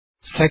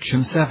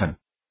Section 7.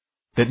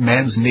 That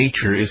man's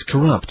nature is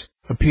corrupt,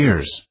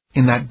 appears,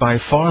 in that by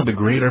far the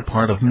greater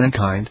part of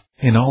mankind,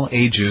 in all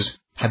ages,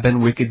 have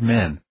been wicked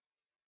men.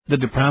 The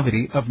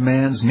depravity of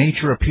man's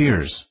nature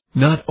appears,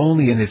 not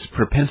only in its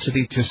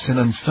propensity to sin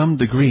in some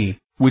degree,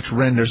 which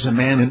renders a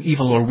man an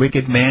evil or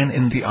wicked man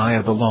in the eye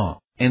of the law,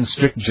 and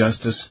strict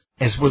justice,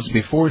 as was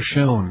before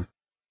shown.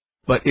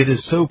 But it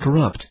is so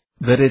corrupt,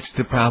 that its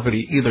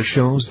depravity either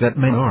shows that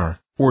men are,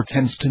 or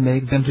tends to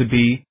make them to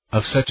be,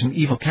 of such an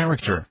evil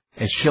character,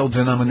 as shall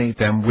denominate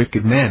them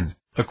wicked men,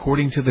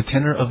 according to the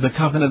tenor of the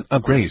covenant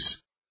of grace.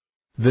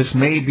 This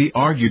may be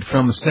argued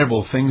from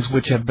several things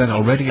which have been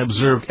already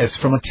observed, as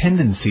from a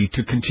tendency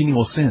to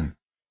continual sin,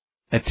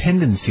 a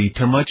tendency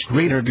to much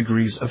greater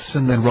degrees of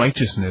sin than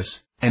righteousness,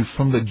 and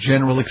from the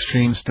general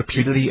extreme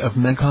stupidity of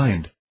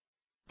mankind.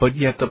 But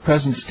yet the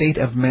present state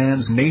of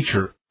man's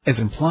nature, as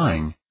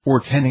implying, or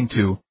tending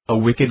to, a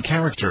wicked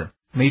character,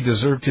 may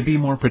deserve to be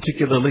more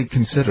particularly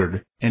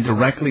considered, and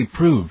directly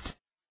proved.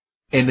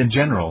 And in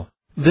general,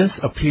 this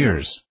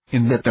appears,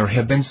 in that there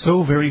have been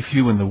so very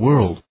few in the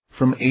world,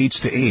 from age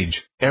to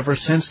age, ever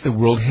since the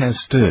world has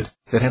stood,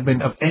 that have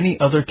been of any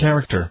other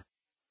character.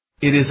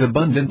 It is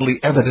abundantly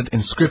evident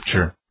in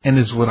Scripture, and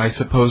is what I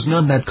suppose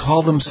none that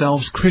call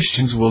themselves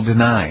Christians will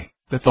deny,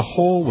 that the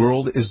whole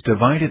world is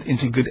divided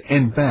into good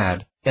and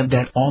bad, and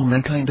that all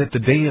mankind at the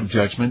day of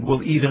judgment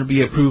will either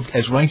be approved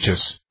as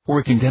righteous,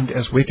 or condemned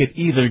as wicked,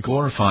 either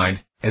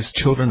glorified, as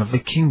children of the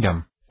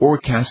kingdom, or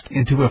cast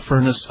into a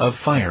furnace of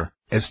fire,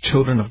 as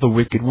children of the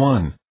wicked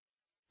one.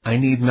 I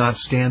need not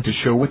stand to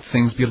show what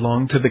things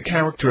belong to the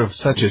character of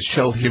such as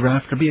shall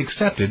hereafter be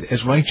accepted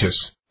as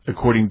righteous,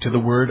 according to the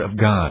word of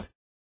God.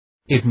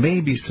 It may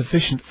be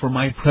sufficient for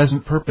my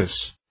present purpose,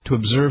 to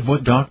observe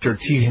what Dr.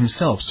 T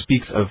himself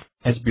speaks of,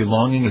 as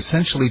belonging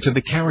essentially to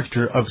the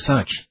character of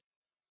such.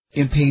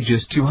 In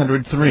pages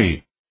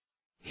 203,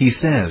 he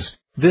says,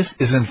 "This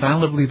is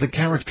infallibly the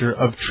character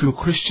of true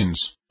Christians,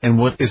 and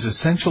what is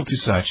essential to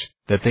such,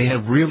 that they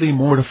have really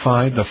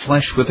mortified the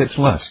flesh with its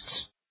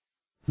lusts.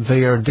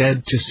 They are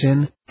dead to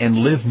sin, and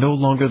live no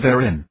longer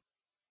therein.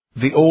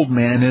 The old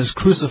man is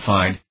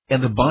crucified,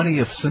 and the body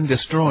of sin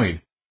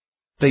destroyed.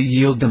 They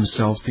yield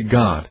themselves to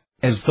God,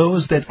 as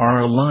those that are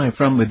alive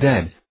from the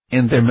dead,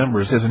 and their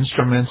members as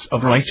instruments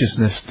of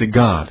righteousness to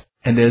God,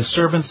 and as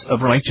servants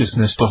of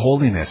righteousness to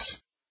holiness."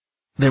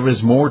 There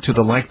is more to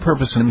the like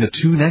purpose in the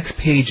two next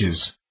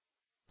pages.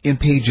 In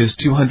pages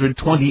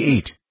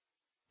 228,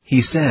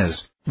 he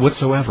says,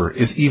 "Whatsoever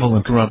is evil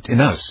and corrupt in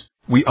us,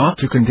 we ought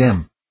to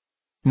condemn.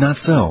 Not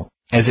so,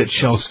 as it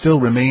shall still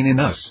remain in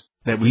us,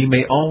 that we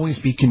may always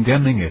be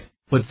condemning it,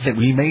 but that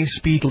we may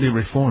speedily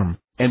reform,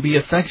 and be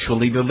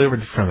effectually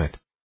delivered from it.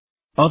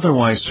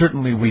 Otherwise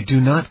certainly we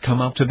do not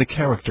come up to the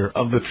character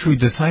of the true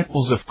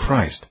disciples of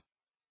Christ."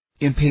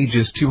 In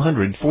pages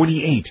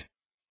 248,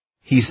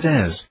 he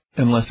says,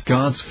 "Unless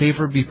God's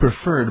favor be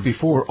preferred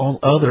before all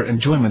other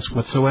enjoyments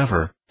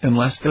whatsoever,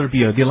 unless there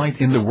be a delight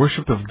in the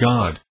worship of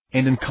God,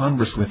 and in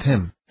converse with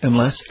Him,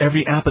 unless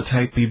every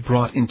appetite be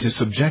brought into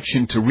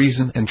subjection to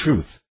reason and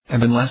truth,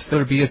 and unless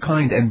there be a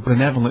kind and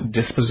benevolent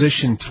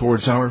disposition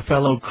towards our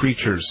fellow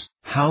creatures,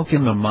 how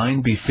can the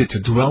mind be fit to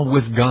dwell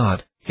with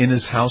God, in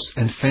His house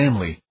and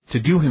family, to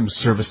do Him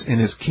service in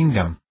His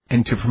kingdom,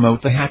 and to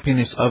promote the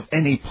happiness of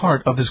any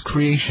part of His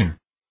creation?"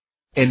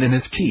 And in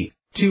his key,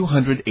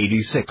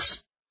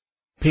 286,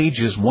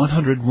 pages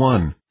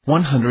 101,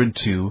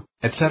 102,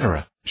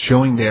 etc.,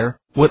 showing there,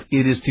 what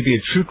it is to be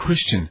a true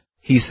Christian,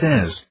 he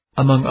says,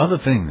 among other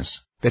things,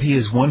 that he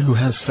is one who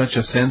has such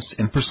a sense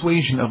and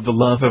persuasion of the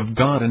love of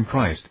God and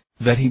Christ,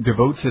 that he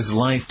devotes his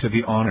life to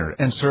the honor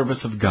and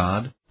service of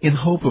God, in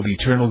hope of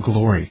eternal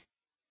glory.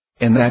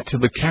 And that to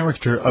the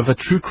character of a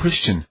true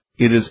Christian,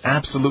 it is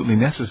absolutely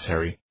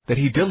necessary, that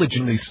he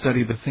diligently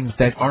study the things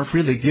that are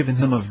freely given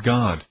him of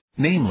God,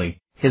 namely,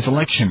 his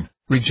election,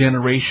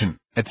 regeneration,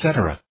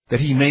 etc.,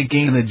 that he may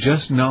gain a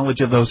just knowledge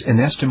of those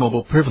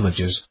inestimable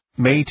privileges,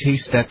 may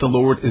taste that the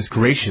Lord is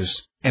gracious,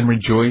 and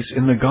rejoice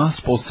in the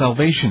gospel's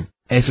salvation,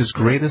 as his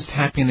greatest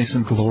happiness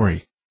and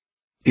glory.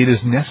 It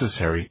is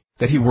necessary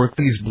that he work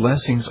these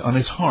blessings on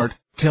his heart,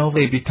 till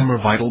they become a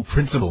vital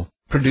principle,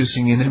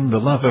 producing in him the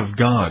love of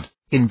God,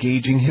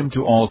 engaging him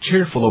to all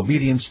cheerful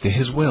obedience to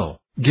His will,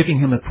 giving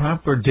him a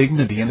proper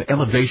dignity and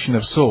elevation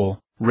of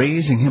soul,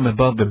 raising him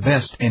above the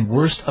best and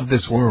worst of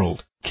this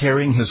world,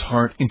 carrying his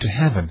heart into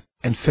heaven,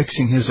 and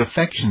fixing his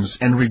affections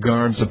and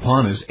regards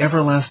upon his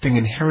everlasting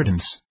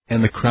inheritance,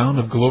 and the crown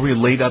of glory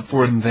laid up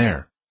for him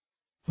there.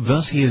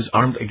 Thus he is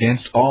armed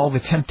against all the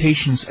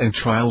temptations and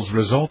trials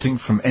resulting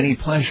from any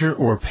pleasure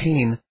or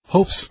pain,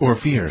 hopes or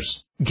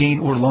fears, gain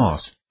or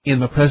loss, in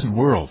the present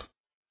world.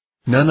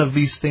 None of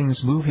these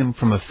things move him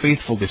from a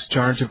faithful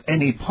discharge of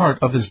any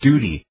part of his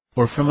duty,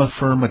 or from a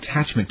firm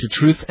attachment to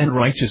truth and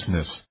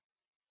righteousness.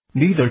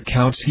 Neither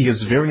counts he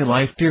his very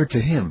life dear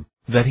to him,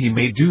 that he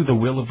may do the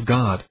will of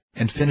God,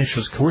 and finish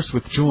his course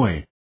with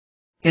joy.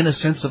 In a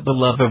sense of the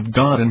love of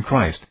God and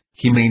Christ,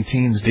 he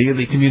maintains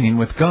daily communion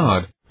with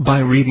God, by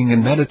reading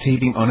and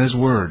meditating on His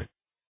Word.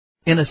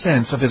 In a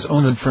sense of his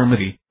own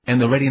infirmity, and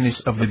the readiness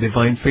of the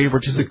divine favor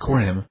to succor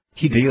him,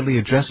 he daily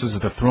addresses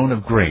the throne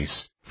of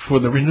grace,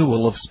 for the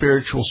renewal of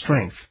spiritual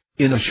strength,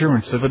 in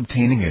assurance of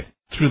obtaining it,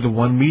 through the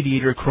one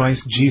mediator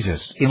Christ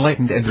Jesus,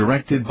 enlightened and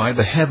directed by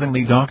the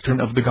heavenly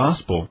doctrine of the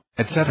gospel,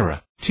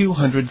 etc.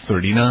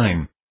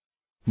 239.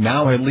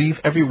 Now I leave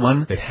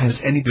everyone that has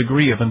any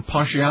degree of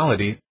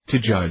impartiality, to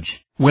judge,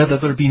 whether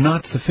there be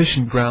not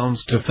sufficient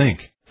grounds to think,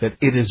 that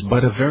it is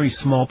but a very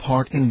small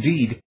part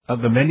indeed,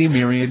 of the many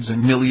myriads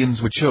and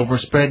millions which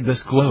overspread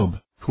this globe,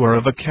 who are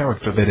of a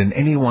character that in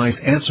any wise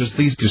answers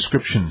these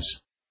descriptions.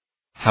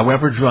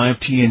 However, Drive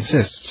T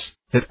insists,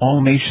 that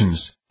all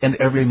nations, and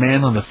every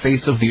man on the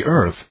face of the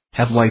earth,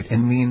 have light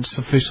and means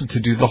sufficient to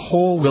do the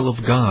whole will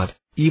of God,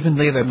 even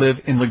they that live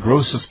in the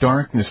grossest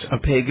darkness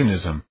of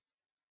paganism.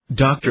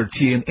 Dr.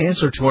 T, in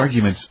answer to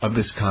arguments of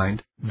this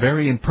kind,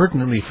 very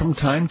impertinently from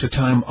time to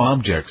time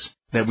objects,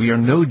 that we are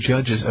no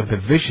judges of the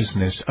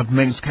viciousness of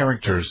men's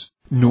characters,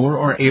 nor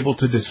are able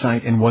to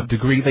decide in what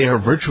degree they are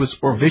virtuous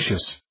or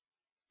vicious.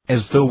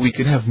 As though we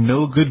could have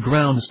no good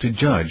grounds to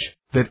judge,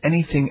 that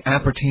anything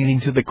appertaining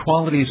to the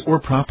qualities or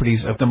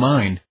properties of the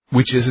mind,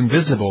 which is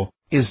invisible,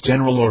 is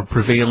general or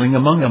prevailing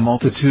among a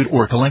multitude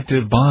or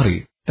collective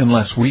body,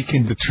 unless we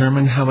can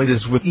determine how it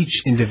is with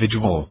each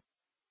individual.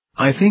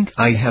 I think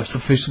I have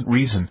sufficient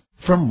reason,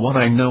 from what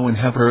I know and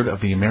have heard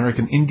of the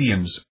American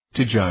Indians,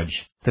 to judge,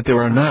 that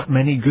there are not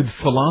many good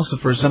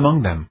philosophers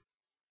among them.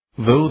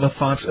 Though the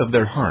thoughts of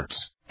their hearts,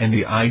 and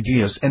the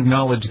ideas and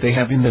knowledge they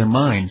have in their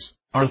minds,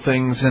 are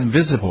things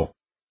invisible.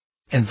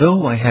 And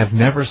though I have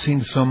never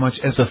seen so much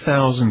as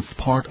 1,000th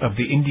part of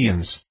the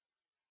Indians,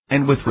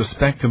 and with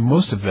respect to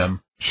most of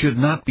them, should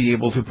not be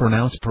able to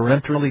pronounce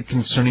peremptorily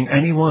concerning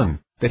any one,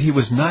 that he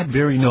was not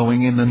very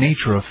knowing in the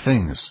nature of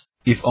things,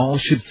 if all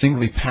should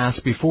singly pass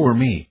before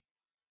me.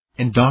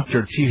 And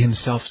Dr. T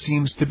himself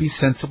seems to be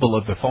sensible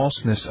of the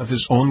falseness of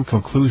his own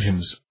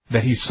conclusions,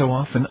 that he so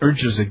often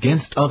urges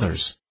against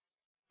others.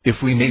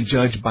 If we may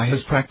judge by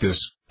his practice,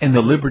 and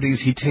the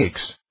liberties he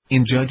takes,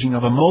 in judging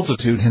of a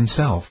multitude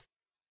himself,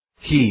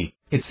 he,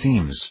 it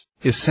seems,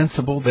 is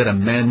sensible that a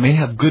man may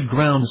have good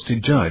grounds to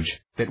judge,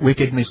 that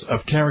wickedness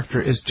of character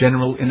is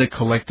general in a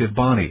collective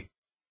body,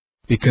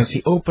 because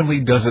he openly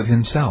does it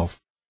himself.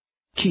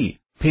 Key,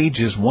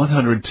 pages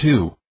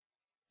 102.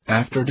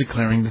 After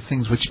declaring the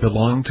things which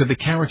belong to the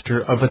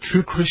character of a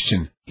true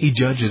Christian, he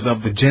judges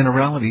of the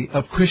generality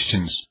of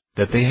Christians,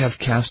 that they have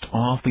cast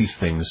off these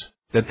things,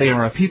 that they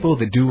are a people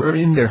that do err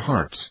in their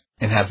hearts,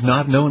 and have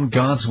not known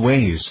God's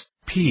ways.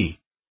 P.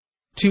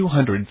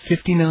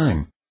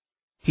 259.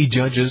 He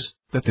judges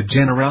that the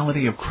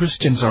generality of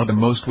Christians are the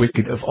most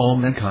wicked of all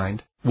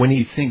mankind, when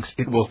he thinks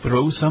it will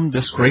throw some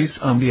disgrace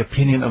on the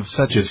opinion of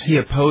such as he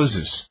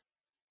opposes.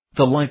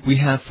 The like we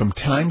have from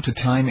time to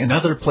time in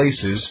other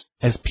places,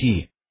 as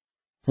p.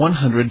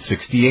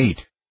 168.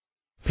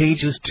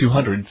 Pages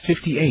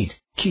 258,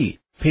 key,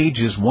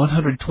 pages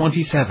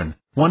 127,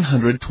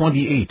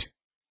 128.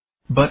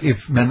 But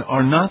if men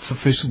are not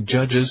sufficient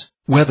judges,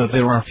 whether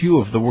there are few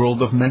of the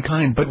world of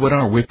mankind but what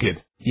are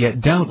wicked,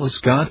 yet doubtless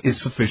God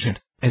is sufficient,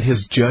 and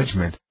his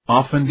judgment,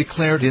 often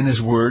declared in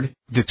his word,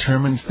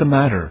 determines the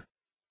matter.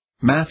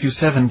 Matthew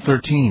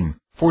 7:13,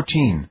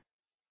 14.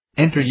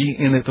 Enter ye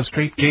in at the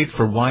strait gate,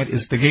 for wide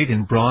is the gate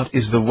and broad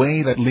is the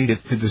way that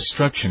leadeth to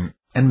destruction,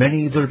 and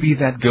many there be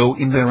that go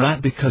in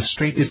thereat, because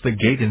strait is the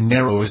gate and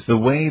narrow is the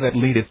way that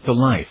leadeth to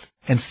life,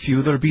 and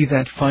few there be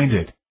that find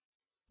it.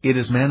 It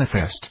is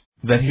manifest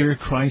that here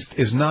Christ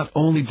is not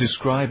only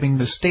describing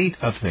the state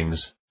of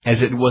things,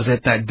 as it was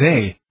at that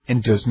day,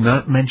 and does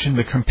not mention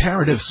the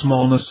comparative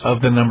smallness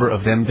of the number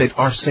of them that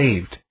are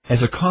saved,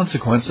 as a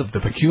consequence of the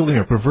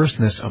peculiar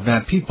perverseness of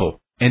that people,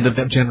 and of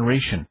that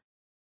generation,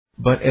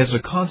 but as a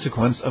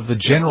consequence of the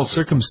general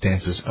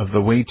circumstances of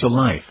the way to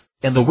life,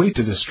 and the way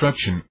to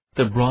destruction,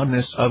 the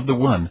broadness of the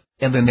one,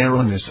 and the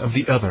narrowness of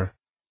the other.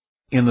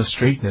 In the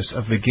straightness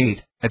of the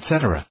gate,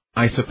 etc.,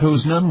 I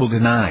suppose none will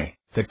deny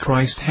that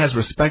Christ has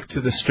respect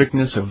to the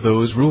strictness of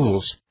those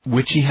rules,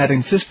 which he had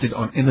insisted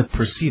on in the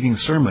preceding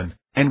sermon,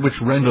 and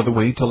which render the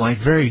way to life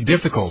very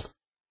difficult.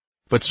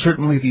 But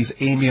certainly these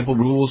amiable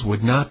rules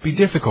would not be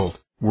difficult,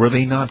 were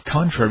they not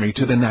contrary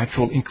to the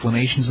natural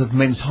inclinations of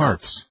men's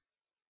hearts.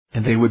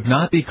 And they would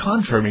not be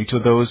contrary to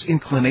those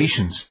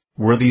inclinations,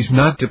 were these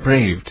not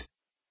depraved.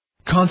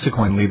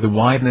 Consequently the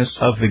wideness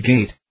of the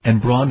gate,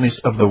 and broadness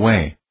of the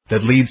way,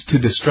 that leads to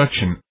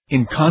destruction,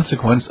 in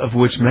consequence of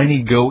which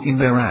many go in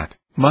thereat,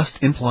 must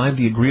imply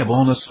the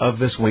agreeableness of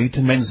this way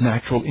to men's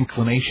natural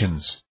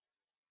inclinations.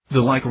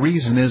 The like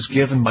reason is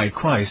given by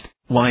Christ,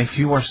 why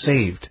few are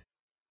saved.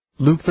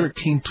 Luke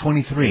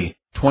 13:23,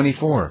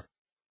 24.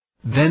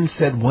 Then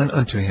said one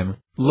unto him,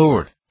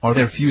 Lord, are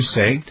there few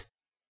saved?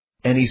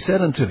 And he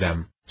said unto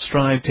them,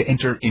 Strive to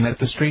enter in at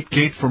the strait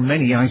gate, for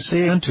many, I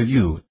say unto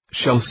you,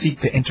 shall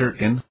seek to enter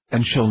in,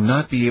 and shall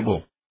not be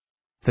able.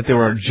 That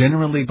there are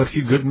generally but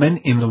few good men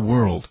in the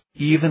world,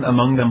 even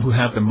among them who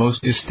have the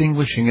most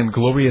distinguishing and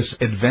glorious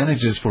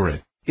advantages for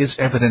it, is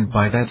evident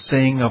by that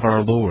saying of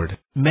our Lord,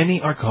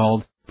 Many are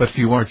called, but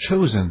few are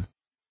chosen.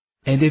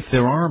 And if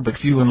there are but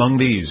few among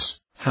these,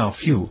 how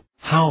few,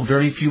 How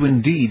very few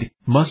indeed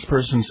must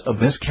persons of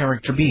this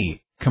character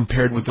be,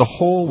 compared with the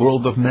whole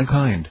world of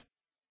mankind.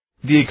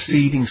 The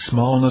exceeding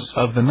smallness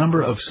of the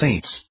number of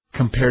saints,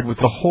 compared with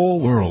the whole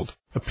world,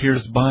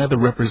 appears by the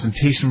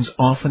representations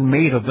often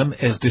made of them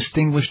as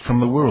distinguished from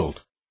the world,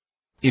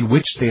 in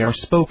which they are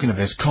spoken of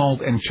as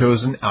called and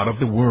chosen out of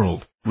the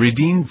world,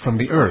 redeemed from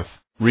the earth,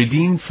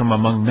 redeemed from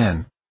among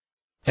men,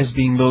 as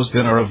being those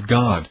that are of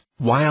God,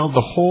 while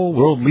the whole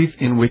world lieth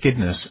in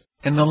wickedness,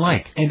 and the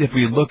like. And if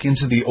we look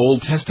into the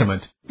Old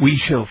Testament, we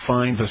shall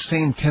find the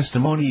same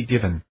testimony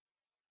given.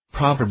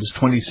 Proverbs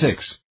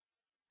 26.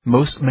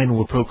 Most men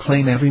will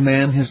proclaim every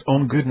man his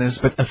own goodness,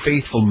 but a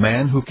faithful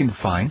man who can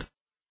find?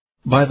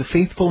 By the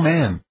faithful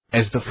man,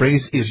 as the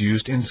phrase is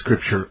used in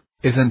Scripture,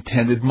 is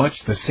intended much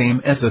the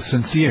same as a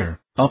sincere,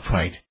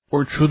 upright,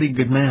 or truly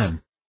good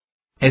man,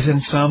 as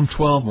in Psalm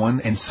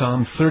 12:1 and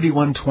Psalm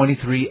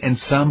 31:23 and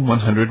Psalm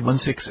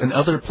 101:6 and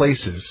other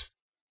places.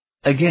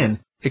 Again,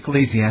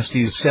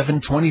 Ecclesiastes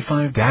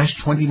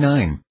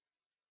 7:25-29.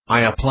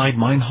 I applied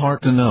mine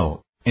heart to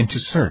know, and to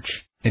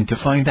search, and to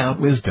find out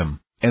wisdom,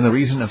 and the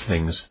reason of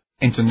things,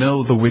 and to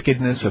know the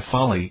wickedness of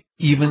folly,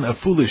 even of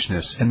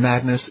foolishness and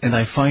madness, and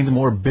I find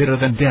more bitter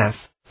than death,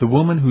 the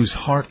woman whose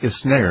heart is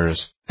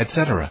snares,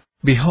 etc.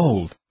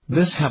 Behold,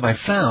 this have I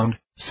found,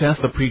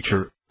 saith the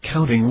preacher,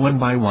 counting one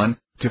by one,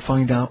 to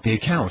find out the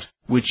account,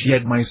 which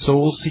yet my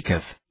soul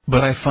seeketh,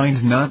 but I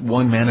find not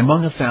one man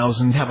among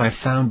 1,000 have I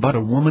found, but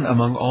a woman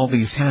among all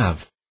these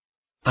have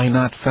I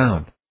not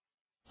found.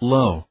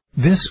 Lo,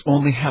 this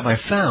only have I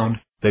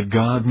found, that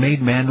God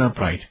made man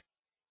upright.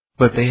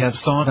 But they have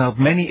sought out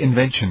many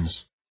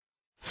inventions.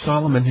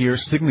 Solomon here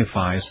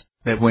signifies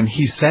that when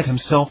he set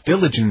himself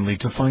diligently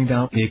to find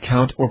out the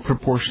account or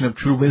proportion of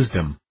true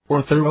wisdom,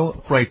 or thorough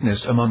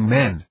uprightness among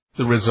men,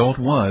 the result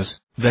was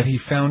that he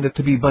found it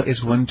to be but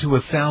as 1 to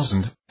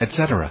 1,000,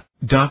 etc.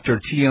 Dr.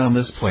 T. on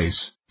this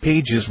place,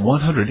 pages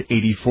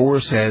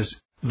 184 says,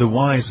 the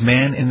wise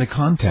man in the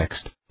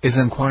context is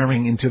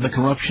inquiring into the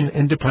corruption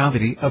and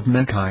depravity of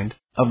mankind,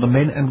 of the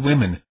men and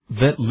women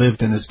that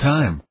lived in his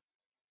time,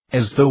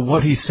 as though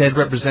what he said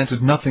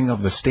represented nothing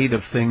of the state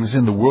of things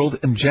in the world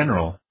in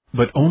general,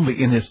 but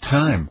only in his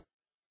time.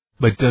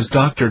 But does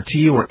Dr.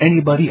 T. or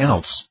anybody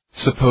else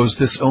suppose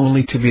this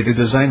only to be the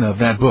design of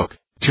that book,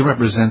 to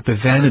represent the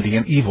vanity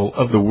and evil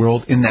of the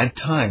world in that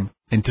time,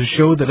 and to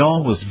show that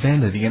all was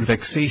vanity and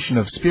vexation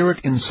of spirit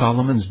in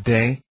Solomon's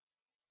day?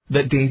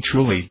 That day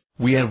truly,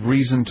 we have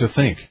reason to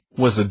think,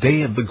 was a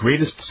day of the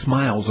greatest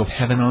smiles of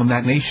heaven on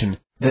that nation,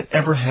 that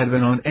ever had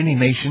been on any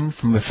nation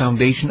from the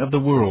foundation of the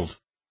world.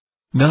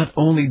 Not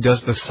only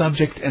does the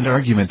subject and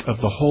argument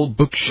of the whole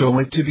book show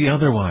it to be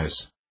otherwise,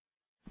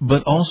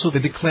 but also the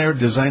declared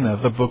design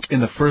of the book in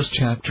the first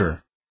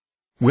chapter,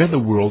 where the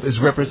world is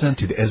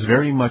represented as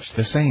very much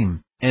the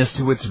same, as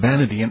to its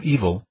vanity and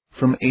evil,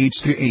 from age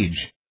to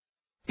age.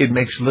 It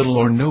makes little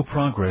or no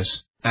progress,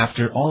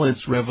 after all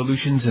its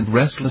revolutions and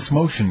restless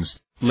motions,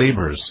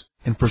 labors,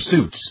 and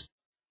pursuits.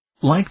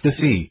 Like the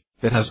sea,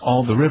 that has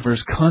all the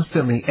rivers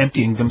constantly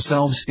emptying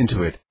themselves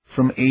into it,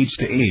 from age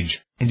to age,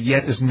 and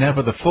yet is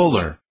never the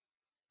fuller.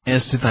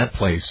 As to that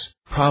place,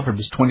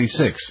 Proverbs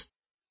 26.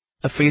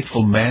 A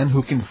faithful man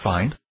who can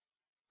find?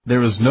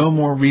 There is no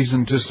more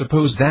reason to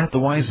suppose that the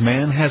wise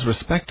man has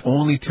respect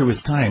only to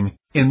his time,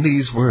 in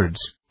these words,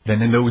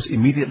 than in those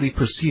immediately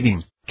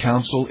preceding.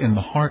 Counsel in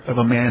the heart of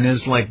a man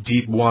is like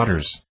deep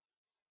waters,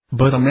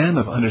 but a man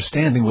of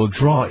understanding will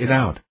draw it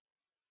out.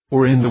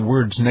 Or in the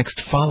words next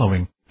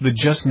following, the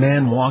just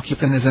man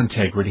walketh in his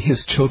integrity,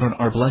 his children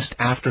are blessed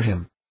after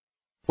him.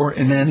 Or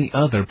in any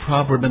other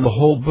proverb in the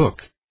whole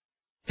book.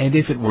 And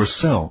if it were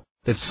so,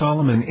 that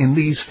Solomon in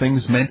these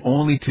things meant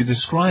only to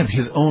describe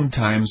his own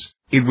times,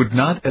 it would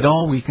not at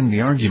all weaken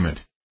the argument.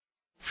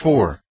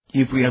 For,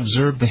 if we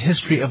observe the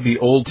history of the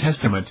Old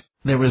Testament,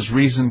 there is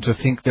reason to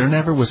think there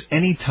never was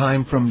any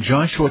time from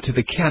Joshua to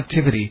the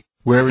captivity,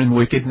 wherein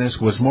wickedness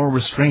was more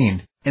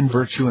restrained, and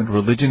virtue and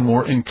religion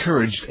more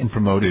encouraged and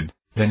promoted,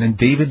 than in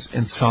David's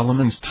and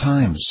Solomon's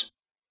times.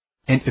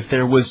 And if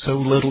there was so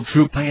little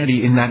true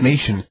piety in that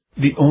nation,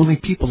 the only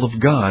people of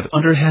God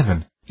under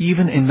heaven,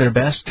 even in their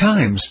best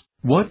times,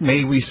 what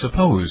may we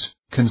suppose,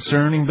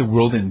 concerning the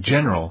world in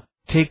general,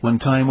 take one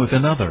time with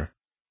another?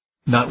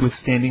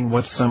 Notwithstanding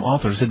what some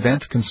authors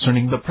advance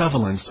concerning the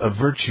prevalence of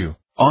virtue,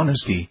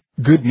 honesty,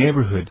 good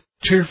neighborhood,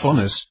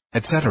 cheerfulness,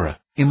 etc.,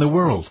 in the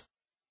world,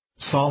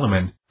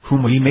 Solomon,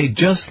 whom we may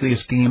justly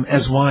esteem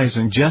as wise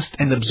and just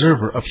and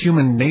observer of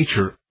human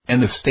nature,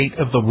 and the state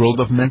of the world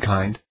of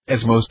mankind,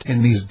 as most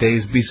in these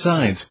days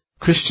besides,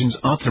 Christians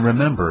ought to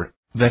remember,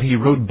 that he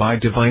wrote by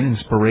divine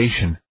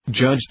inspiration,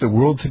 judged the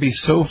world to be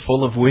so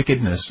full of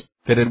wickedness,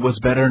 that it was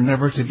better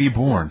never to be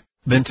born,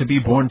 than to be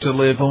born to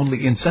live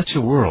only in such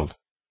a world.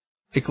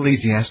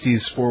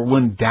 Ecclesiastes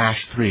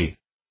 4:1-3.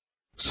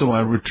 So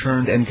I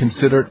returned and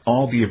considered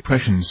all the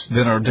oppressions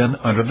that are done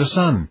under the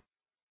sun.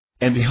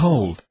 And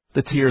behold,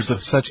 the tears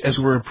of such as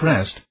were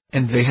oppressed,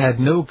 and they had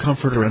no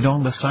comforter, and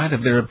on the side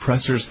of their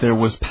oppressors there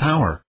was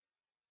power,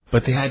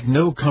 but they had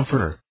no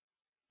comforter.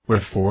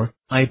 Wherefore,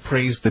 I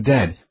praised the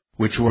dead,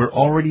 which were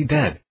already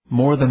dead,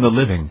 more than the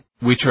living,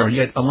 which are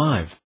yet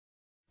alive.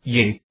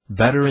 Yea,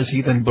 better is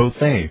he than both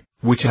they,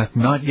 which hath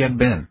not yet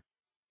been,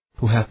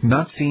 who hath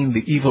not seen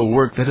the evil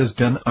work that is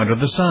done under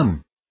the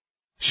sun.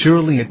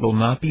 Surely it will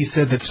not be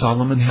said that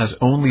Solomon has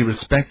only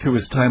respect to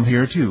his time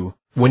hereto,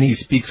 when he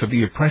speaks of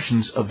the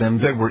oppressions of them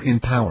that were in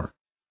power.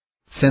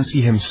 Since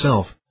he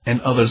himself, and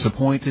others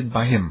appointed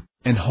by him,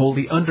 and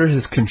wholly under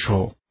his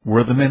control,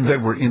 were the men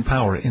that were in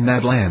power in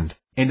that land,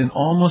 and in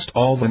almost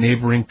all the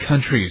neighboring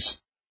countries.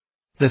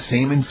 The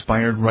same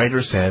inspired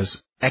writer says,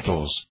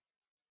 Ectos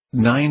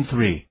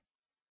 9:3.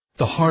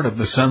 The heart of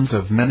the sons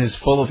of men is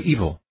full of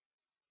evil,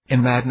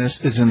 and madness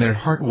is in their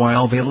heart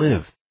while they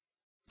live,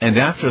 and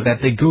after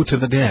that they go to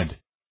the dead.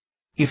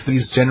 If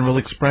these general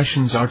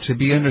expressions are to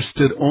be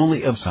understood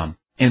only of some,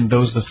 and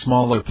those the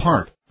smaller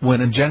part,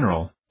 when in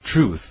general,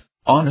 truth,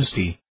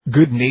 honesty,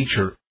 good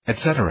nature,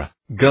 etc.,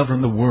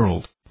 govern the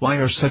world, why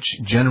are such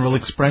general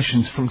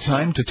expressions from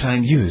time to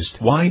time used?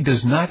 Why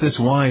does not this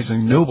wise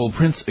and noble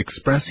prince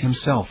express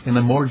himself in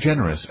a more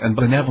generous and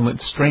benevolent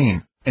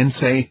strain, and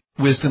say,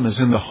 wisdom is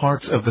in the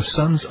hearts of the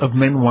sons of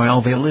men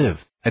while they live,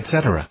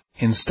 etc.,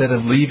 instead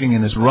of leaving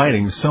in his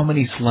writings so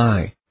many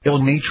sly,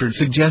 ill-natured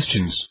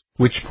suggestions,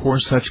 which pour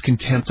such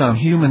contempt on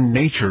human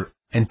nature,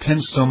 and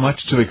tend so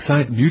much to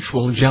excite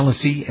mutual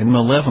jealousy and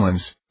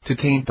malevolence, to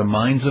taint the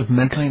minds of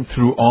mankind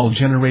through all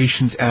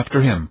generations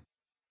after him?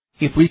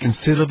 If we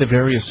consider the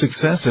various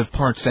successive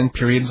parts and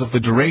periods of the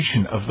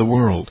duration of the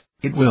world,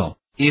 it will,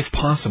 if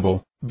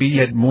possible, be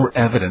yet more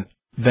evident,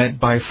 that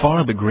by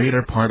far the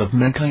greater part of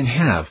mankind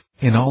have,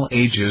 in all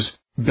ages,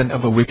 been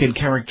of a wicked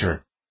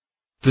character.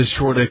 The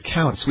short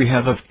accounts we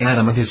have of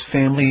Adam and his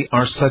family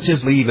are such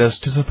as lead us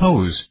to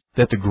suppose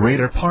that the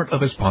greater part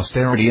of his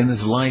posterity in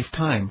his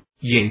lifetime,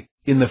 yea,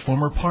 in the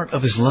former part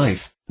of his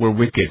life, were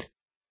wicked.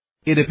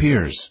 It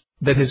appears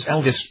that his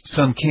eldest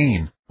son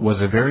Cain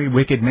was a very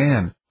wicked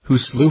man, who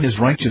slew his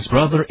righteous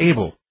brother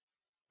Abel.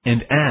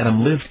 And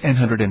Adam lived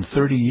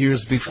 130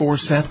 years before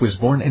Seth was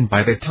born, and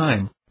by that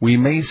time, we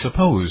may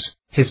suppose,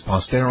 his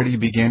posterity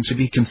began to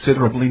be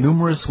considerably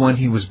numerous. When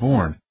he was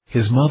born,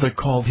 his mother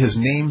called his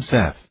name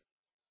Seth.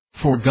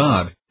 For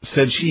God,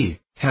 said she,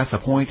 hath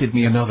appointed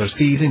me another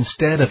seed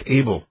instead of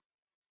Abel.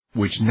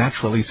 Which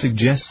naturally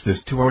suggests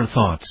this to our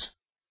thoughts,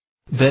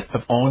 that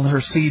of all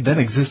her seed then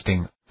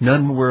existing,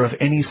 none were of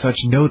any such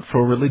note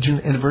for religion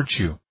and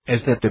virtue,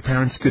 as that the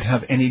parents could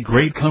have any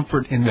great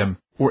comfort in them,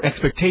 or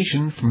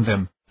expectation from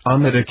them,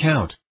 on that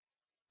account.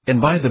 And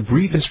by the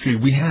brief history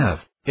we have,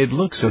 it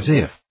looks as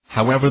if,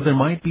 however there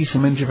might be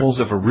some intervals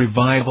of a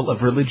revival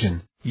of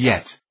religion,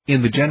 yet,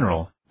 in the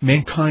general,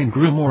 mankind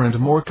grew more and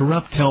more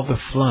corrupt till the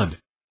flood.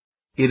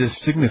 It is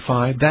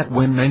signified that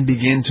when men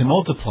began to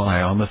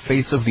multiply on the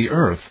face of the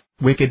earth,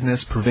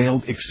 wickedness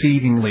prevailed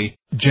exceedingly,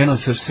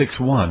 Genesis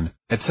 6:1,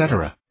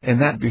 etc.,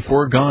 and that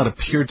before God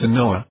appeared to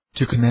Noah,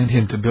 to command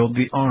him to build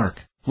the ark,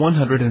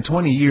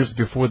 120 years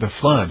before the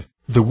flood,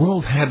 the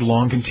world had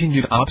long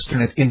continued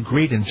obstinate in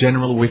great and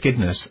general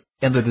wickedness,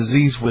 and the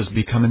disease was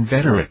become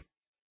inveterate.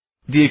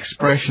 The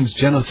expressions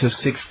Genesis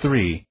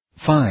 6:3,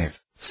 5,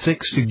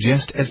 6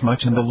 suggest as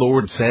much, and the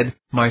Lord said,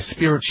 My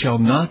spirit shall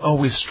not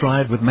always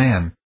strive with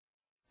man.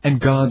 And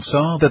God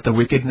saw that the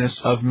wickedness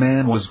of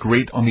man was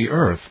great on the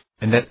earth,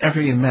 and that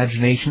every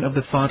imagination of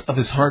the thought of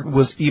his heart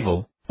was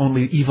evil,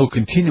 only evil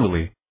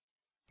continually.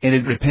 And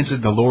it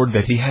repented the Lord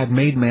that he had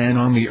made man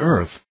on the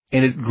earth,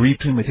 and it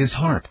grieved him at his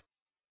heart.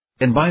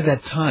 And by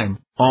that time,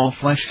 all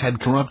flesh had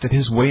corrupted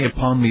his way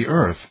upon the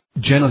earth,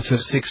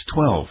 Genesis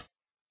 6:12.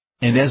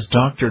 And as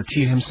Dr.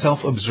 T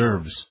himself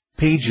observes,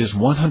 pages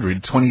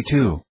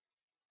 122,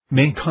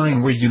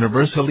 mankind were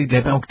universally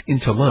debauched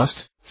into lust,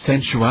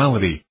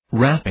 sensuality,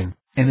 rapine,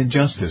 and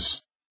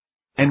injustice.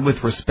 And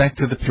with respect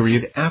to the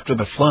period after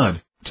the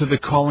flood, to the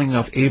calling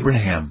of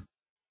Abraham,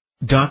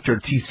 Dr.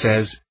 T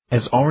says,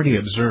 as already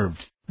observed,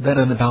 that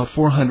in about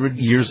 400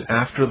 years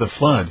after the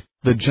flood,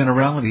 the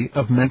generality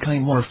of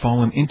mankind were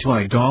fallen into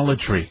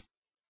idolatry,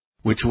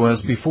 which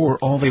was before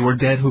all they were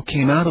dead who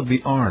came out of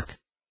the ark.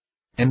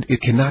 And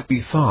it cannot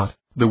be thought,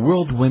 the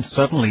world went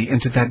suddenly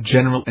into that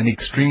general and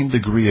extreme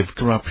degree of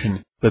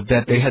corruption, but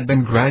that they had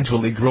been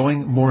gradually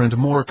growing more and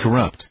more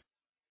corrupt.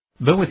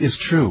 Though it is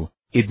true,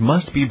 it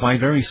must be by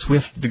very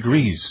swift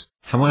degrees,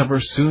 however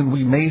soon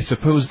we may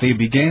suppose they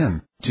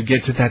began to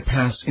get to that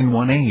pass in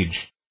one age.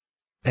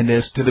 And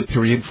as to the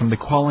period from the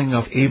calling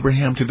of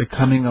Abraham to the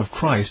coming of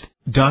Christ,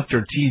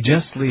 Dr. T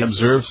justly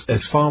observes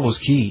as follows: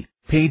 key,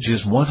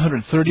 pages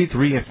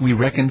 133. If we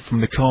reckon from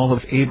the call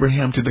of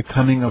Abraham to the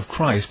coming of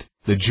Christ,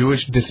 the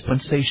Jewish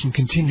dispensation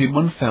continued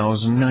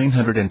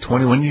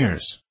 1,921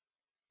 years,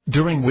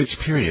 during which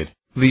period,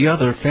 the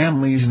other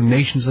families and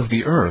nations of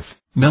the earth,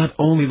 not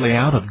only lay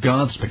out of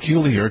God's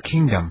peculiar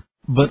kingdom,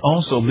 but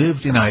also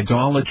lived in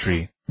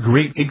idolatry,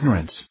 great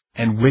ignorance,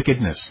 and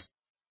wickedness.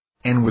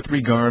 And with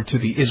regard to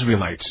the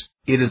Israelites,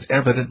 it is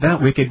evident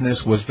that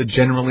wickedness was the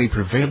generally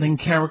prevailing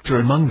character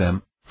among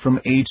them, from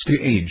age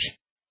to age.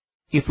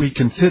 If we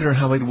consider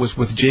how it was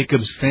with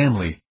Jacob's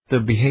family, the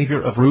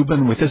behavior of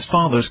Reuben with his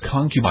father's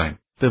concubine,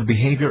 the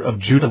behavior of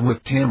Judah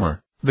with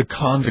Tamar, the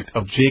conduct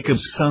of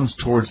Jacob's sons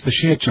towards the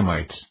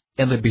Shechemites,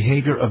 and the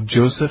behavior of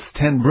Joseph's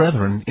 10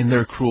 brethren in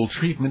their cruel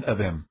treatment of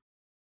him.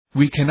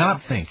 We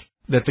cannot think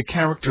that the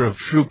character of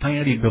true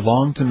piety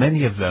belonged to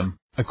many of them,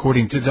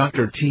 according to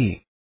Dr.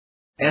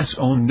 T.'s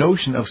own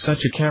notion of such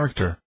a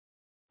character.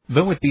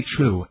 Though it be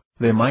true,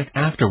 they might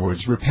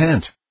afterwards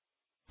repent.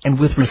 And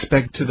with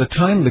respect to the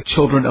time the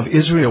children of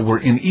Israel were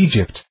in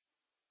Egypt,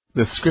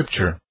 the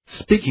Scripture,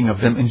 speaking of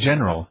them in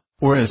general,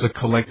 or as a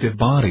collective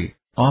body,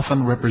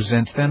 often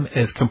represents them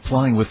as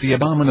complying with the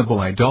abominable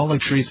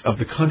idolatries of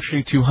the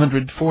country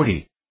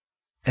 240.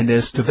 And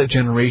as to the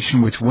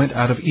generation which went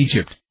out of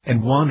Egypt,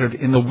 and wandered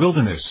in the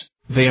wilderness,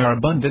 they are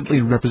abundantly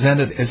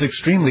represented as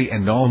extremely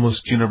and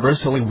almost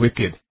universally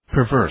wicked,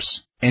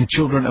 perverse, and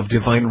children of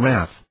divine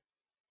wrath.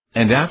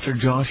 And after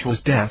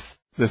Joshua's death,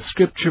 the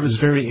Scripture is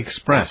very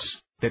express,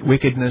 that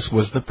wickedness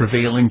was the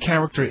prevailing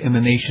character in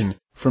the nation,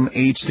 from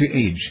age to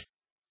age.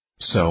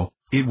 So,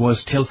 it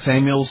was till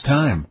Samuel's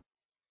time.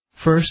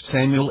 1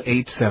 Samuel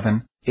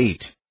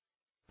 8:7-8.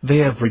 They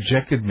have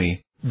rejected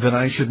me, that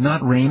I should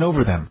not reign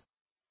over them,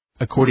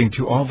 according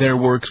to all their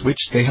works which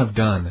they have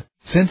done,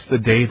 since the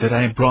day that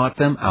I brought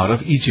them out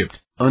of Egypt,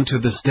 unto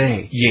this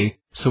day. Yea,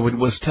 so it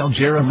was till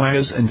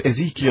Jeremiah's and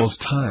Ezekiel's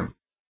time.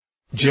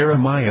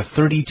 Jeremiah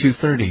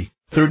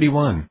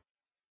 32:30-31.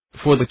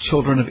 For the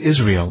children of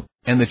Israel,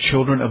 and the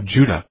children of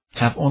Judah,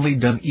 have only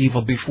done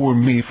evil before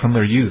me from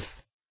their youth.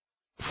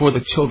 For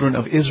the children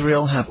of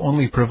Israel have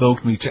only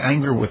provoked me to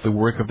anger with the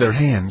work of their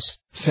hands,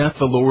 saith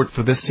the Lord.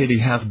 For this city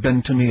hath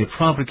been to me a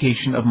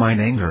provocation of mine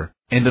anger,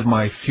 and of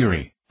my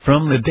fury,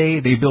 from the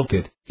day they built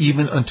it,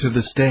 even unto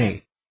this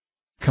day.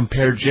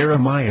 Compare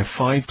Jeremiah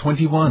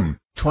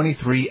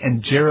 5:21-23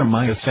 and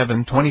Jeremiah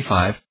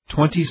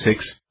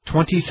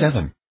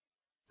 7:25-26-27.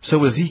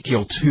 So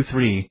Ezekiel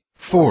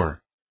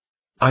 2:3-4.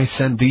 I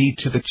send thee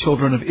to the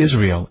children of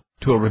Israel,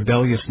 to a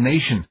rebellious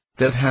nation,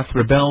 that hath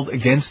rebelled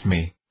against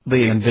me.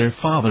 They and their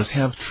fathers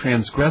have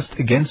transgressed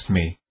against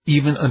me,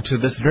 even unto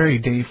this very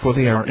day, for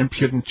they are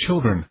impudent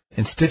children,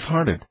 and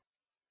stiff-hearted.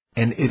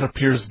 And it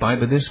appears by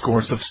the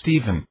discourse of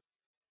Stephen,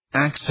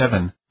 Acts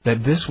 7,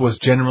 that this was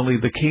generally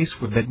the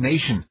case with that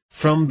nation,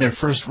 from their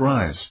first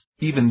rise,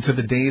 even to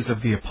the days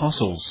of the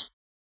apostles.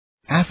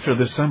 After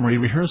the summary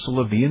rehearsal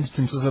of the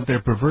instances of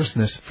their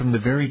perverseness from the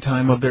very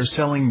time of their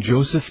selling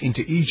Joseph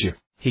into Egypt,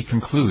 he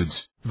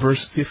concludes,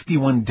 verse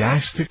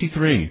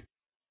 51-53.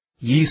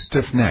 Ye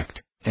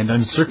stiff-necked, and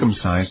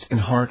uncircumcised in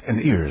heart and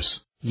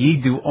ears, ye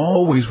do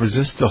always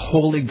resist the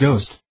Holy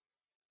Ghost.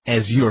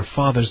 As your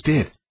fathers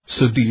did,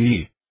 so do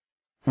ye.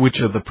 Which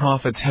of the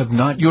prophets have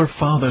not your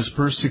fathers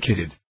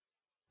persecuted?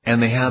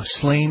 And they have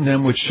slain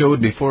them which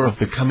showed before of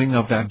the coming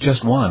of that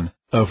just one,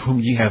 of whom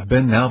ye have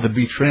been now the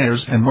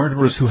betrayers and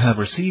murderers, who have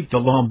received the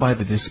law by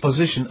the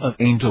disposition of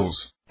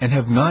angels, and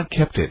have not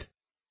kept it.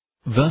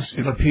 Thus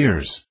it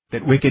appears,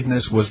 that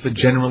wickedness was the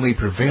generally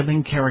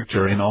prevailing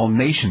character in all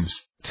nations,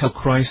 till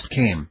Christ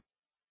came.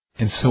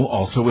 And so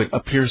also it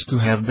appears to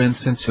have been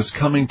since his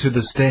coming to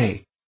this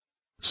day.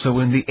 So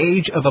in the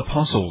age of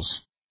apostles,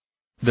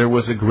 there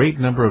was a great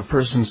number of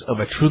persons of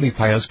a truly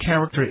pious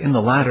character in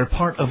the latter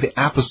part of the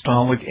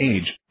apostolic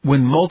age,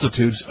 when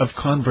multitudes of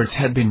converts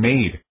had been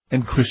made,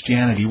 and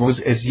Christianity was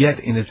as yet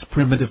in its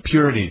primitive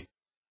purity.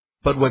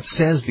 But what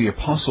says the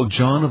Apostle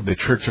John of the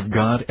Church of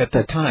God at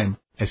that time,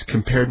 as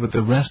compared with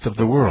the rest of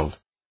the world?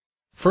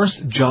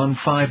 1 John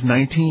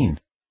 5:19.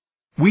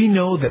 We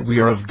know that we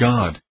are of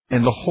God,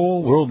 and the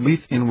whole world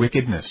lieth in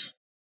wickedness.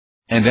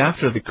 And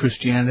after the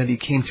Christianity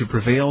came to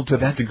prevail to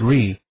that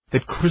degree,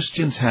 that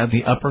Christians had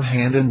the upper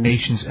hand in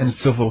nations and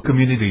civil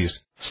communities,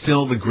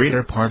 still the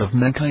greater part of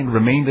mankind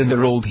remained in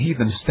their old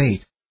heathen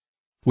state,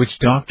 which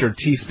Dr.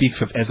 T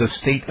speaks of as a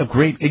state of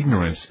great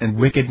ignorance and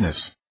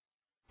wickedness.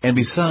 And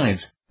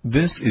besides,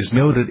 this is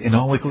noted in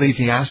all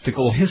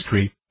ecclesiastical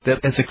history,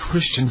 that as the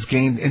Christians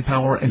gained in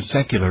power and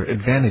secular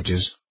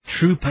advantages,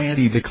 true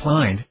piety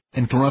declined,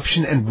 and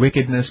corruption and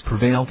wickedness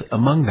prevailed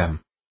among them.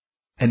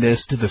 And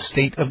as to the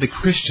state of the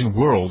Christian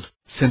world,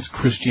 since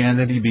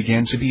Christianity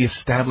began to be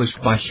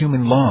established by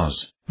human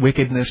laws,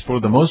 wickedness for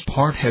the most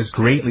part has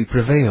greatly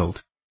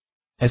prevailed.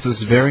 As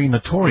is very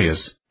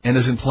notorious, and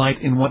is implied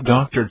in what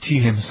Dr. T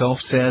himself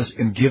says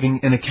in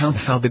giving an account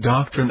how the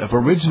doctrine of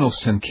original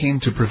sin came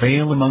to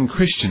prevail among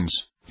Christians,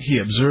 he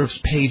observes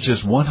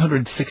pages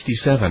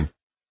 167.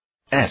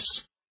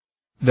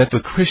 That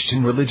the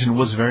Christian religion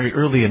was very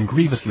early and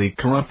grievously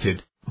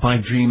corrupted, by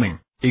dreaming,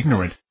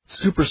 ignorant,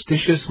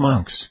 superstitious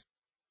monks.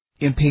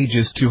 In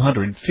pages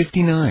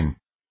 259.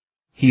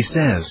 He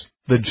says,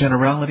 the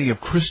generality of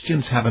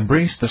Christians have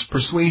embraced this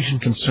persuasion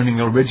concerning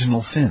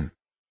original sin.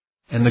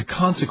 And the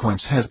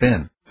consequence has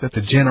been, that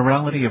the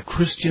generality of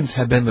Christians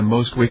have been the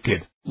most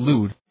wicked,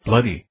 lewd,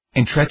 bloody,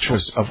 and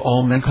treacherous of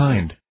all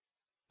mankind.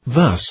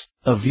 Thus,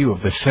 a view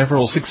of the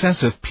several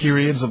successive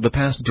periods of the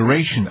past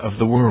duration of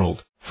the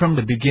world, from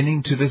the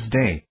beginning to this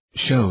day,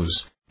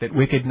 shows that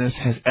wickedness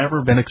has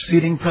ever been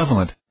exceeding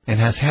prevalent, and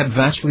has had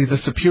vastly the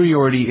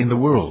superiority in the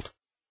world.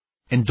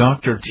 And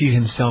Dr. T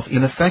himself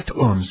in effect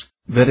owns,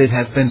 that it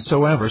has been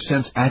so ever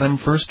since Adam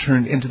first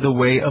turned into the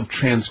way of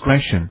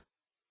transgression.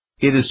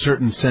 It is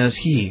certain, says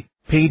he,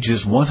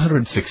 pages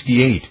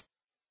 168.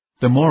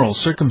 The moral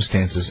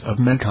circumstances of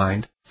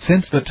mankind,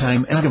 since the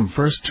time Adam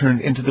first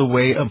turned into the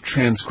way of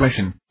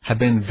transgression, have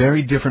been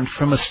very different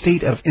from a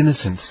state of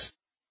innocence.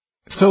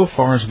 So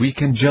far as we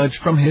can judge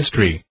from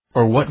history,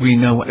 or what we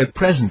know at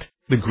present,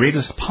 the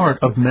greatest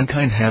part of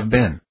mankind have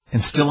been,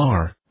 and still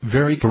are,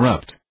 very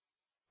corrupt.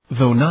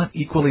 Though not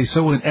equally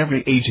so in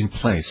every age and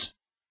place.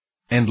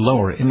 And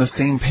lower in the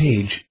same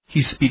page,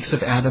 he speaks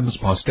of Adam's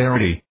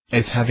posterity,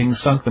 as having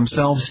sunk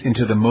themselves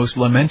into the most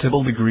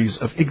lamentable degrees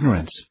of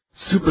ignorance,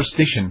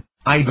 superstition,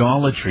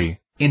 idolatry,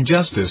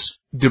 injustice,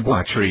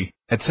 debauchery,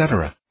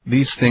 etc.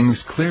 These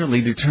things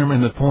clearly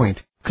determine the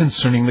point,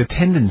 concerning the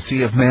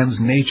tendency of man's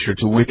nature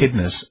to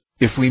wickedness,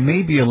 if we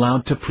may be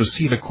allowed to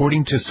proceed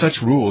according to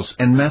such rules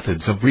and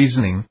methods of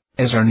reasoning,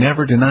 as are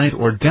never denied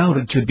or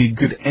doubted to be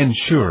good and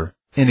sure,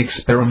 in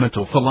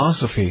experimental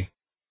philosophy.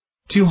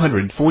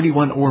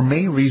 241 Or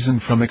may reason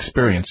from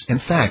experience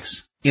and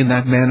facts, in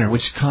that manner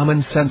which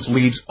common sense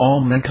leads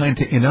all mankind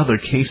to in other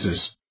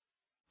cases.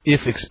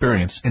 If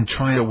experience and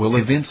trial will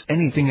evince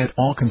anything at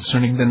all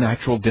concerning the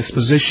natural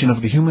disposition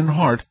of the human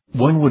heart,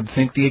 one would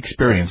think the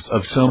experience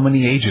of so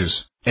many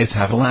ages, as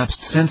have elapsed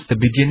since the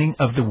beginning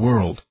of the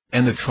world,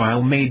 and the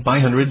trial made by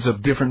hundreds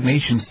of different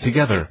nations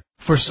together,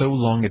 for so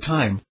long a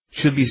time,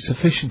 should be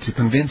sufficient to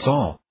convince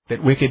all,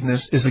 that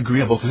wickedness is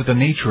agreeable to the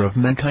nature of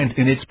mankind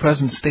in its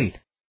present state.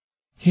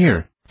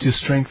 Here, to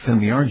strengthen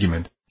the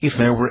argument, if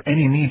there were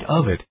any need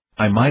of it,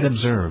 I might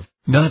observe,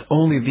 not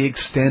only the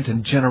extent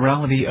and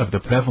generality of the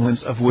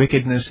prevalence of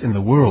wickedness in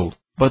the world,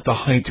 but the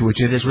height to which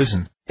it has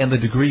risen, and the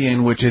degree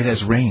in which it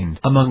has reigned.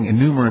 Among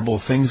innumerable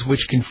things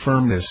which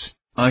confirm this,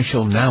 I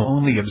shall now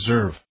only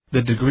observe,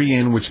 the degree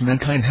in which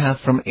mankind have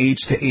from age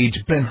to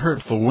age been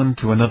hurtful one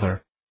to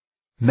another.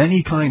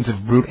 Many kinds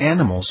of brute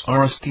animals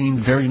are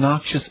esteemed very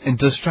noxious and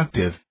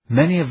destructive,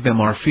 many of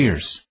them are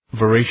fierce,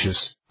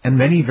 voracious, and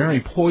many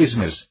very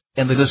poisonous,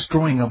 and the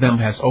destroying of them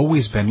has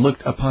always been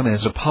looked upon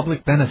as a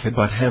public benefit.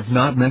 But have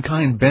not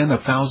mankind been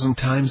 1,000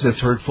 times as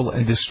hurtful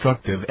and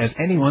destructive as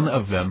any one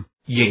of them,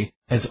 yea,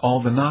 as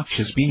all the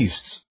noxious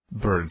beasts,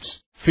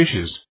 birds,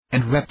 fishes,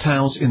 and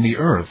reptiles in the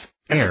earth,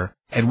 air,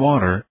 and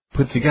water,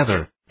 put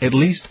together, at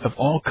least of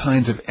all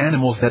kinds of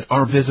animals that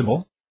are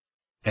visible?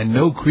 And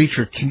no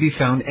creature can be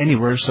found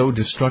anywhere so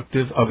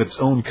destructive of its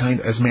own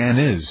kind as man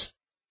is.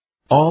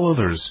 All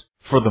others,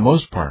 for the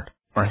most part,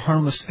 are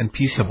harmless and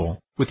peaceable,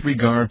 with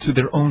regard to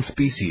their own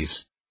species.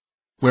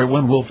 Where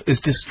one wolf is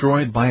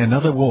destroyed by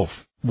another wolf,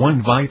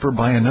 one viper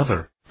by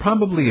another,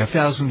 probably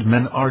 1,000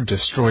 men are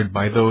destroyed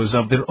by those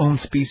of their own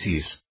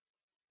species.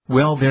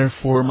 Well,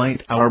 therefore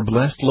might our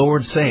blessed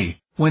Lord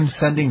say, when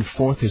sending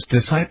forth his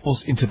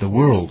disciples into the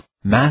world,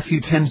 Matthew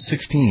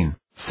 10:16,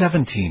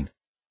 17,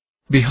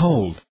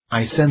 Behold,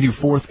 I send you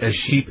forth as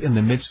sheep in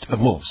the midst of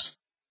wolves.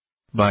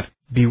 But,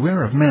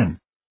 beware of men.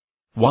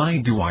 Why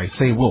do I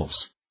say wolves?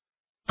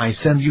 I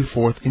send you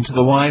forth into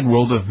the wide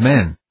world of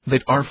men,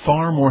 that are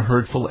far more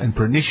hurtful and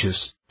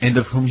pernicious, and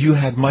of whom you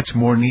had much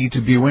more need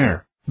to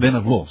beware, than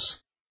of wolves.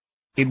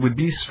 It would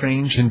be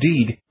strange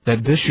indeed,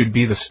 that this should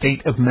be the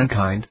state of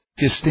mankind,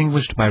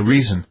 distinguished by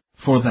reason,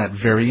 for that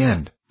very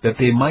end, that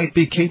they might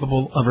be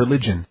capable of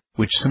religion,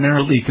 which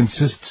summarily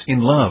consists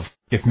in love,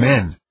 if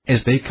men,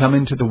 as they come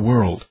into the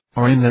world,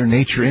 are in their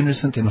nature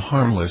innocent and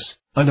harmless,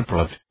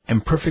 unapproved,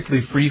 and perfectly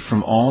free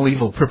from all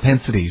evil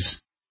propensities.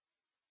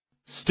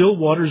 Still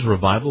Waters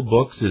Revival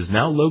Books is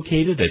now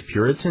located at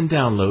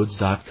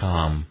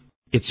PuritanDownloads.com.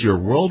 It's your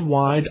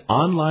worldwide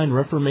online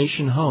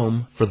Reformation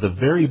home for the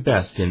very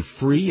best in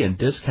free and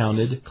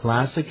discounted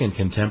classic and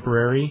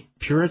contemporary,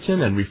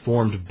 Puritan and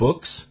Reformed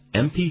books,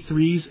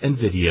 MP3s, and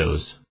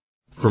videos.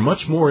 For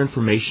much more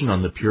information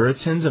on the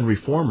Puritans and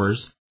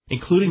Reformers,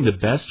 including the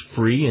best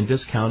free and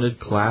discounted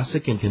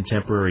classic and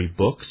contemporary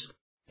books,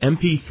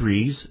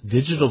 MP3s,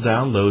 digital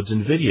downloads,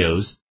 and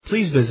videos,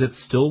 please visit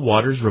Still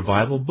Waters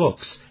Revival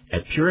Books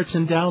at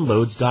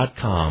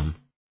PuritanDownloads.com.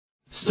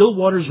 Still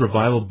Waters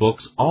Revival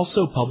Books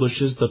also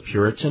publishes the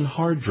Puritan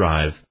Hard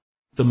Drive,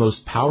 the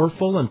most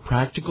powerful and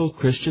practical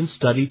Christian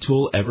study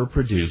tool ever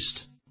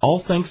produced.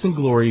 All thanks and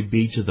glory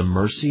be to the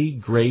mercy,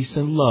 grace,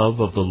 and love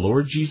of the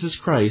Lord Jesus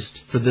Christ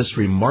for this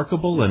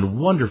remarkable and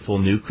wonderful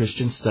new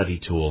Christian study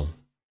tool.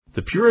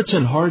 The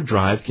Puritan Hard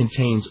Drive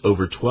contains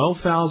over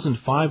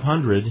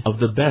 12,500 of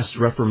the best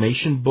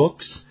Reformation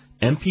books,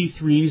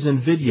 MP3s,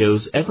 and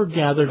videos ever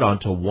gathered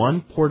onto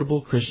one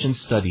portable Christian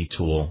study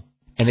tool.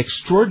 An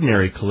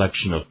extraordinary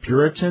collection of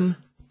Puritan,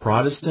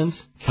 Protestant,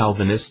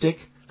 Calvinistic,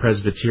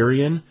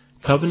 Presbyterian,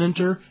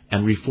 Covenanter,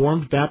 and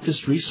Reformed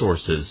Baptist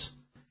resources.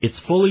 It's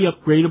fully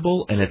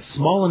upgradable and it's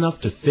small enough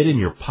to fit in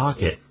your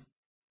pocket.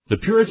 The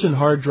Puritan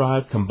Hard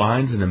Drive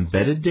combines an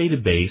embedded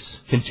database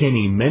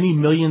containing many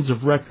millions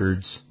of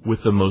records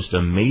with the most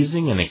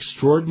amazing and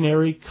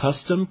extraordinary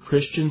custom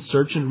Christian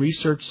search and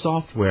research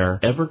software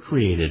ever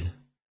created.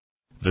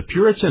 The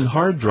Puritan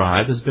Hard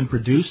Drive has been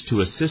produced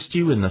to assist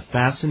you in the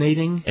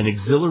fascinating and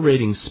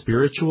exhilarating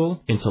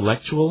spiritual,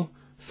 intellectual,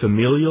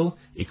 familial,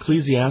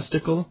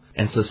 ecclesiastical,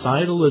 and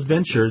societal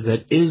adventure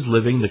that is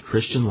living the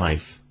Christian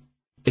life.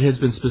 It has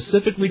been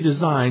specifically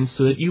designed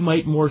so that you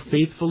might more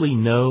faithfully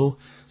know,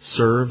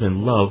 serve,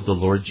 and love the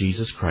Lord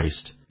Jesus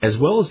Christ, as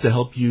well as to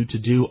help you to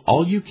do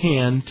all you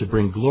can to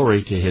bring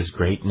glory to His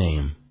great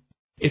name.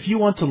 If you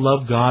want to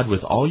love God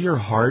with all your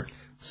heart,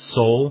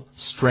 soul,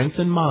 strength,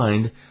 and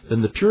mind,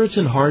 then the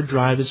Puritan hard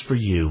drive is for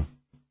you.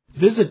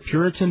 Visit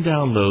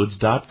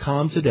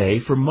PuritanDownloads.com today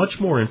for much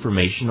more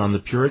information on the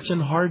Puritan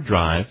hard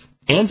drive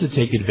and to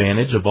take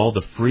advantage of all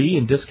the free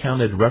and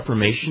discounted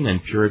Reformation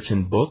and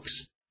Puritan books,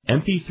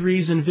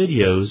 MP3s, and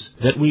videos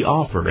that we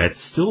offer at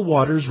Still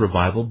Waters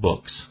Revival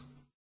Books.